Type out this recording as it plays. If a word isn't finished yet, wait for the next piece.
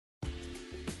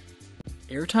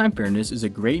Airtime Fairness is a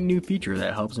great new feature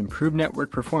that helps improve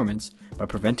network performance by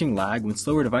preventing lag when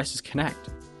slower devices connect.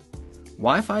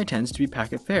 Wi-Fi tends to be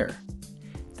packet fair.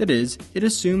 That is, it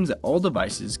assumes that all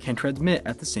devices can transmit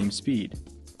at the same speed.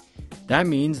 That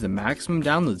means the maximum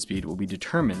download speed will be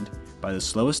determined by the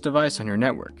slowest device on your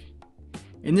network.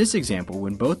 In this example,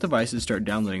 when both devices start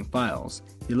downloading files,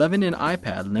 the 11-in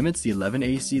iPad limits the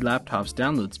 11AC laptop's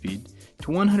download speed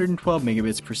to 112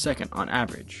 megabits per second on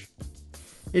average.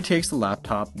 It takes the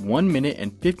laptop 1 minute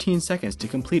and 15 seconds to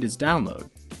complete its download.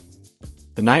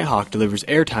 The Nighthawk delivers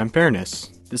Airtime Fairness.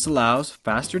 This allows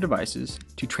faster devices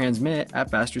to transmit at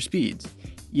faster speeds,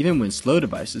 even when slow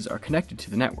devices are connected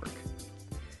to the network.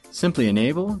 Simply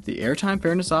enable the Airtime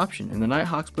Fairness option in the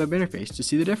Nighthawk's web interface to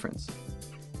see the difference.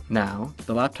 Now,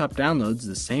 the laptop downloads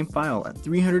the same file at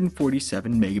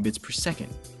 347 megabits per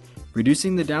second,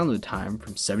 reducing the download time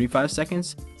from 75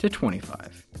 seconds to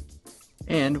 25.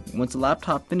 And once the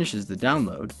laptop finishes the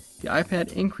download, the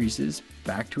iPad increases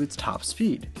back to its top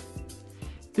speed.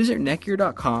 Visit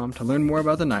NETGEAR.com to learn more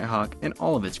about the Nighthawk and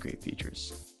all of its great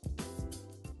features.